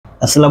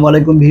আসসালামু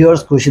আলাইকুম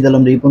ভিউয়ার্স, খুরশিদ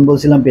আলম রিপন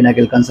বলছিলাম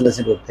পিনাকেল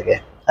কনসালটেন্সি গ্রুপ থেকে।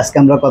 আজকে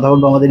আমরা কথা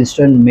বলবো আমাদের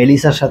স্টুডেন্ট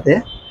মেলিসার সাথে।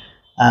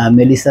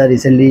 মেলিসা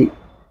রিসেন্টলি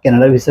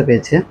কানাডার ভিসা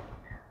পেয়েছে।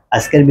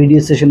 আজকের ভিডিও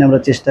সেশনে আমরা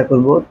চেষ্টা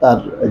করব তার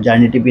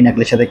জার্নিটি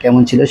পিনাকেলের সাথে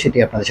কেমন ছিল সেটি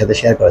আপনাদের সাথে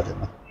শেয়ার করার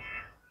জন্য।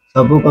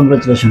 সবু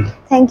congratulation.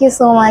 Thank you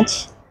so much.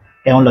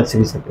 কেমন লাগছে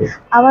ভিসা পেয়ে?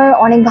 আমার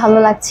অনেক ভালো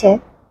লাগছে।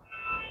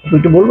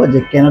 একটু বলবো যে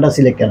কানাডা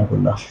সিলেক্ট কেন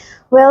করলা?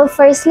 ওয়েল,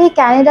 ফার্স্টলি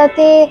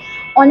কানাডাতে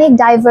অনেক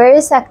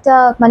ডাইভার্স একটা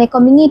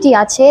কমিউনিটি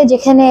আছে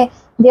যেখানে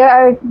there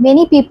are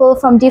many people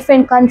from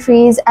different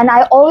countries and I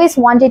always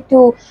wanted to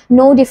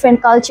know different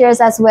cultures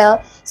as well.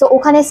 So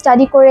ওখানে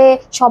স্টাডি করে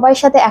সবার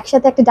সাথে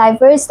একসাথে একটা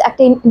ডাইভার্স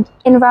একটা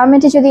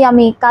এনভায়রনমেন্টে যদি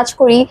আমি কাজ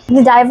করি,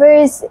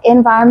 ডাইভার্স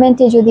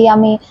এনভায়রনমেন্টে যদি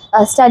আমি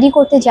স্টাডি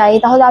করতে যাই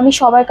তাহলে আমি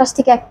সবার কাছ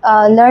থেকে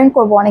লার্ন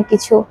করব অনেক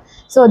কিছু।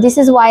 So this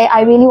is why I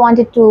really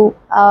wanted to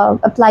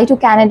apply to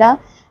Canada.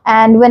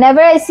 And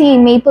whenever I see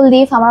maple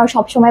leaf, আমার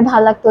সবসময়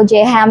ভালো লাগতো যে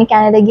হ্যাঁ আমি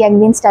কানাডা গিয়ে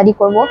একদিন স্টাডি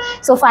করব।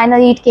 So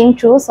finally it came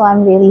true, so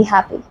I'm really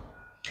happy.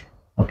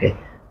 Okay,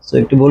 so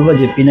একটু বলবো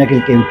যে পিনাকেল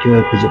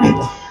কিভাবে খুঁজে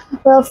পেলো?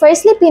 Well,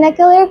 firstly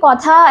পিনাকেলের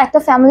কথা একটা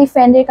ফ্যামিলি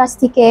ফ্রেন্ডের কাছ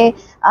থেকে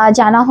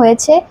জানা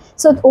হয়েছে।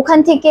 সো ওখান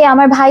থেকে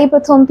আমার ভাই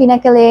প্রথম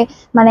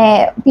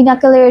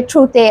পিনাকেলের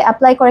থ্রুতে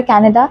অ্যাপ্লাই করে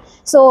Canada.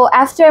 So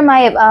after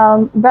my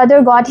brother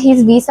goat his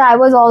visa I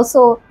was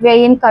also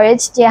very encourage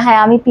যে হ্যাঁ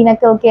আমি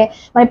পিনাকেলকে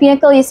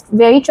পিনাকেল ইজ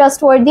ভেরি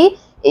ট্রাস্টওয়ার্দি,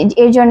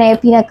 এর জন্য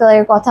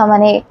পিনাকেলের কথা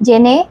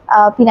জেনে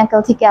পিনাকেল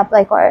থেকে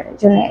অ্যাপ্লাই করার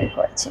জন্য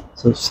করেছে।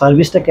 সো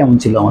সার্ভিসটা কেমন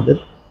ছিল আমাদের?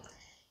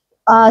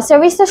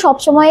 সার্ভিসটা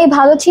সবসময়ই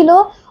ভালো ছিল,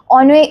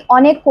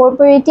 অনেক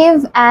কোঅপারেটিভ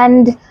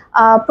অ্যান্ড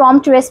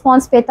প্রম্পট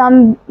রেসপন্স পেতাম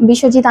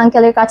বিশ্বজিৎ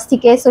আঙ্কেলের কাছ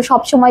থেকে। সো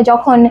সবসময়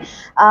যখন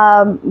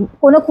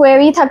কোনো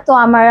কোয়েরি থাকতো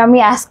আমি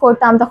অ্যাস্ক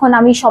করতাম, তখন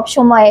আমি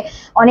সবসময়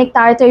অনেক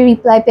তাড়াতাড়ি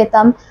রিপ্লাই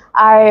পেতাম।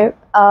 আর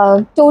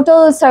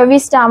টোটাল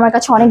সার্ভিসটা আমার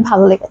কাছে অনেক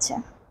ভালো লেগেছে।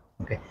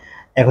 ওকে,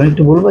 এখন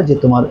একটু বলবো যে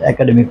তোমার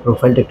একাডেমিক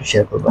প্রোফাইলটা একটু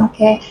শেয়ার করবে।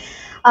 ওকে,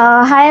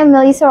 hi, I'm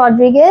Melisa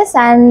Rodriguez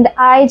and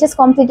I just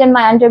completed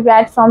my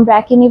undergrad from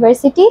Brack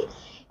University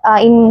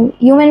in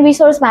Human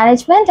Resource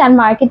Management and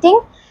Marketing,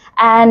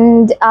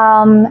 and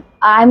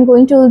I'm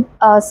going to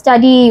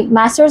study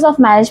Masters of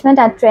Management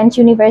at Trent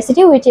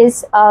University, which is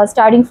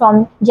starting from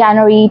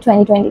January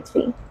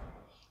 2023.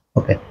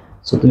 Okay,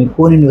 so তুমি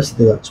কোন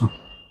ইউনিভার্সিটিতে যাচ্ছ?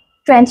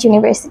 Trent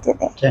University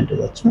তে। ট্রেন্টে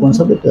যাচ্ছ। কোন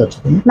সাবজেক্টে যাচ্ছ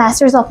তুমি?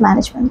 Masters of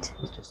Management.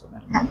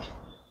 হ্যাঁ।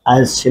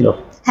 আইএলটিএস ছিল?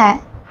 হ্যাঁ।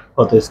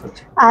 কত স্কোর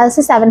ছিল?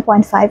 IELTS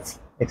 7.5।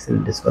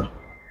 Excellent score.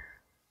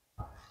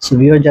 So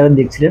viewer যারা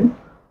দেখছিলেন,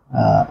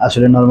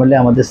 আসলে নর্মালি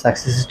আমাদের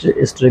সাকসেস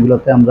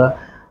স্টোরিগুলোতে আমরা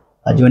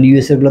যেমন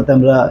ইউএসএগুলোতে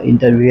আমরা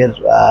ইন্টারভিউয়ের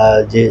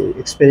যে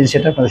এক্সপিরিয়েন্স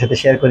সেটা আপনাদের সাথে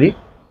শেয়ার করি।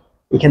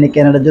 এখানে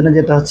কানাডার জন্য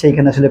যেটা হচ্ছে,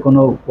 এখানে আসলে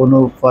কোনো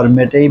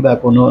ফরম্যাটেই বা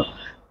কোনো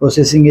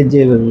প্রসেসিংয়ের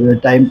যে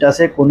টাইমটা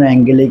আছে কোনো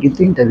অ্যাঙ্গেলেই কিন্তু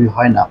ইন্টারভিউ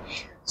হয় না।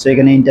 সো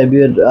এখানে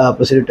ইন্টারভিউয়ের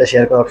প্রসিডিউরটা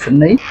শেয়ার করার অপশন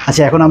নেই।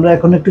 আচ্ছা, এখন আমরা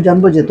একটু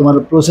জানবো যে তোমার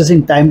প্রসেসিং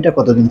টাইমটা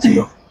কতদিন ছিল?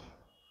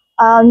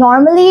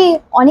 নর্মালি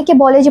অনেকে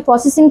বলে যে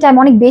প্রসেসিং টাইম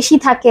অনেক বেশি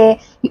থাকে,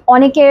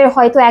 অনেকের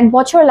হয়তো 1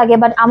 বছর লাগে,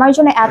 বাট আমার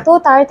জন্য এত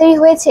তাড়াতাড়ি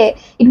হয়েছে।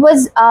 ইট was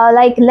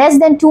like less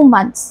than 2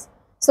 months।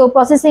 So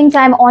processing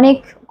time অনেক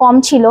কম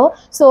ছিল।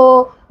 সো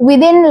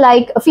উইদিন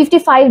লাইক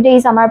 55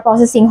 days আমার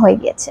প্রসেসিং হয়ে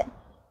গিয়েছে।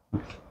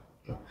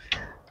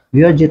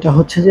 ভিউয়ার যেটা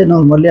হচ্ছে যে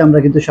নর্মালি আমরা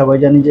কিন্তু সবাই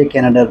জানি যে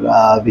কানাডার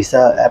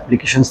ভিসা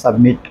অ্যাপ্লিকেশন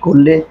সাবমিট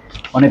করলে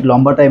অনেক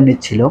লম্বা টাইম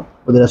নিচ্ছিল।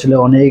 ওদের আসলে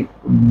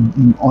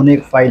অনেক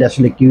ফাইল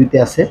আসলে কিউতে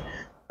আছে।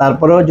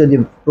 তারপরেও যদি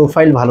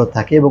প্রোফাইল ভালো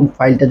থাকে এবং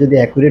ফাইলটা যদি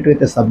অ্যাকুরেট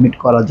ওয়েতে সাবমিট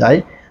করা যায়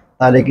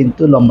তাহলে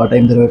কিন্তু লম্বা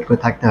টাইম ধরে ওয়েট করে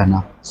থাকতে হয় না।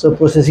 সো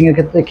প্রসেসিংয়ের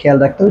ক্ষেত্রে খেয়াল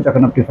রাখতে হবে,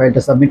 যখন আপনি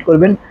ফাইলটা সাবমিট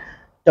করবেন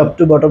টপ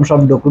টু বটম সব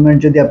ডকুমেন্ট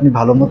যদি আপনি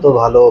ভালো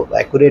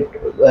অ্যাকুরেট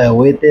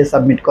ওয়েতে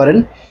সাবমিট করেন,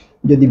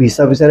 যদি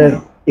ভিসা অফিসারের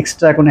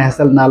এক্সট্রা কোনো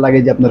হ্যাসেল না লাগে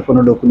যে আপনার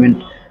কোনো ডকুমেন্ট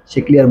সে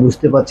ক্লিয়ার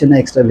বুঝতে পারছে না,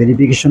 এক্সট্রা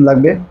ভেরিফিকেশন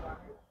লাগবে,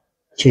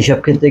 সেই সব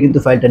ক্ষেত্রে কিন্তু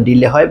ফাইলটা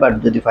ডিলে হয়। বাট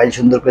যদি ফাইল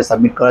সুন্দর করে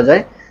সাবমিট করা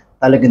যায়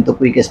তাহলে কিন্তু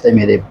কুইকেস্ট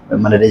টাইমে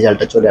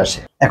রেজাল্টটা চলে আসে।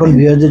 এখন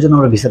ভিউয়ারদের জন্য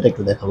আমরা ভিসাটা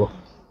একটু দেখাবো।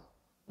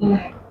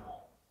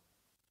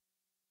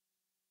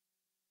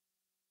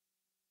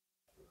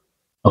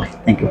 ওকে,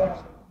 থ্যাংক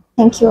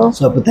ইউ।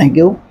 সো আপু, থ্যাংক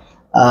ইউ।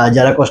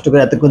 যারা কষ্ট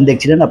করে এতক্ষণ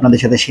দেখছিলেন, আপনাদের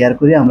সাথে শেয়ার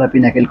করি আমরা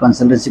পিনাকেল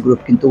কনসালটেন্সি গ্রুপ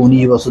কিন্তু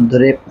 19 বছর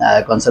ধরে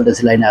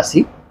কনসালটেন্সি লাইনে আসি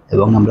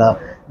এবং আমরা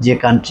যে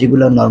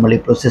কান্ট্রিগুলো নর্মালি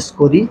প্রসেস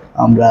করি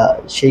আমরা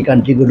সেই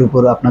কান্ট্রিগুলোর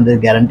উপর আপনাদের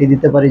গ্যারান্টি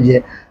দিতে পারি যে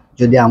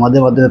যদি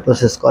আমাদের মাধ্যমে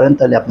প্রসেস করেন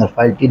তাহলে আপনার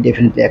ফাইলটি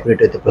ডেফিনেটলি অ্যাকুরেট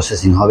হতে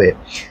প্রসেসিং হবে।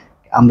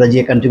 আমরা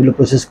যে কান্ট্রিগুলো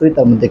প্রসেস করি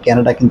তার মধ্যে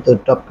কানাডা কিন্তু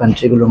টপ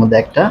কান্ট্রিগুলোর মধ্যে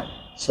একটা।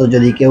 সো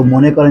যদি কেউ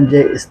মনে করেন যে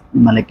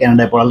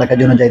কানাডায় পড়ালেখার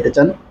জন্য যাইতে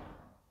চান,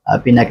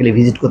 পিনাকেলে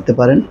ভিজিট করতে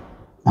পারেন।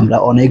 আমরা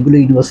অনেকগুলো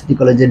ইউনিভার্সিটি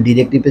কলেজের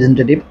ডিরেক্ট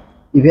রিপ্রেজেন্টেটিভ,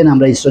 ইভেন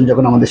আমরা স্টুডেন্ট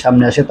যখন আমাদের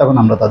সামনে আসে তখন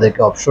আমরা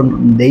তাদেরকে অপশন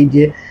দেই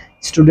যে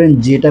স্টুডেন্ট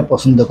যেটা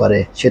পছন্দ করে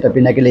সেটা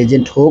পিনাকেল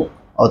এজেন্ট হোক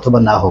অথবা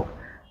না হোক,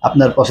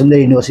 আপনার পছন্দের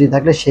ইউনিভার্সিটি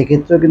থাকলে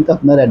সেক্ষেত্রেও কিন্তু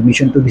আপনার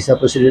অ্যাডমিশন টু ভিসা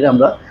প্রসিডিউরে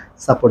আমরা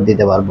সাপোর্ট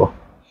দিতে পারবো।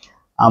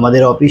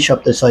 আমাদের অফিস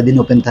সপ্তাহে 6 দিন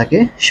ওপেন থাকে,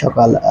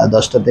 সকাল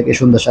 10টা থেকে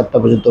সন্ধ্যা 7টা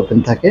পর্যন্ত ওপেন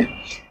থাকে,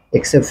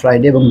 এক্সেপ্ট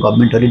ফ্রাইডে এবং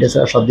গভর্নমেন্ট হলিডে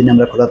ছাড়া সব দিন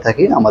আমরা খোলা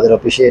থাকি। আমাদের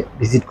অফিসে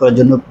ভিজিট করার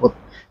জন্য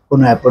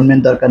কোনো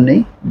অ্যাপয়েন্টমেন্ট দরকার নেই,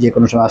 যে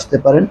কোনো সময় আসতে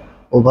পারেন।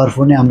 ওভার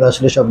ফোনে আমরা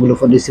আসলে সবগুলো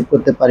ফোন রিসিভ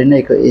করতে পারি না,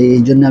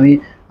 এই জন্য আমি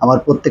আমার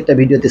প্রত্যেকটা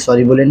ভিডিওতে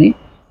সরি বলে নিই।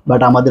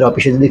 বাট আমাদের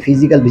অফিসে যদি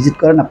ফিজিক্যাল ভিজিট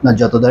করেন, আপনার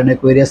যত ধরনের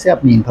কোয়েরি আছে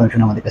আপনি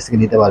ইনফরমেশন আমাদের কাছ থেকে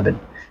নিতে পারবেন।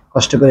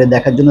 কষ্ট করে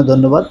দেখার জন্য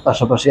ধন্যবাদ।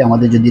 পাশাপাশি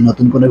আমাদের যদি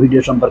নতুন কোনো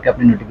ভিডিও সম্পর্কে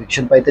আপনি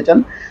নোটিফিকেশন পাইতে চান,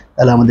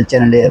 তাহলে আমাদের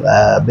চ্যানেলে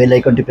বেল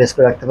আইকনটি প্রেস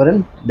করে রাখতে পারেন।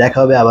 দেখা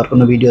হবে আবার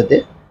কোনো ভিডিওতে,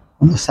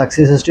 কোনো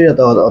সাকসেস স্টোরি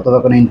অথবা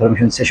কোনো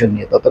ইনফরমেশন সেশন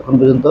নিয়ে। ততক্ষণ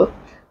পর্যন্ত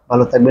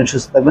ভালো থাকবেন,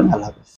 সুস্থ থাকবেন। আল্লাহ হাফেজ।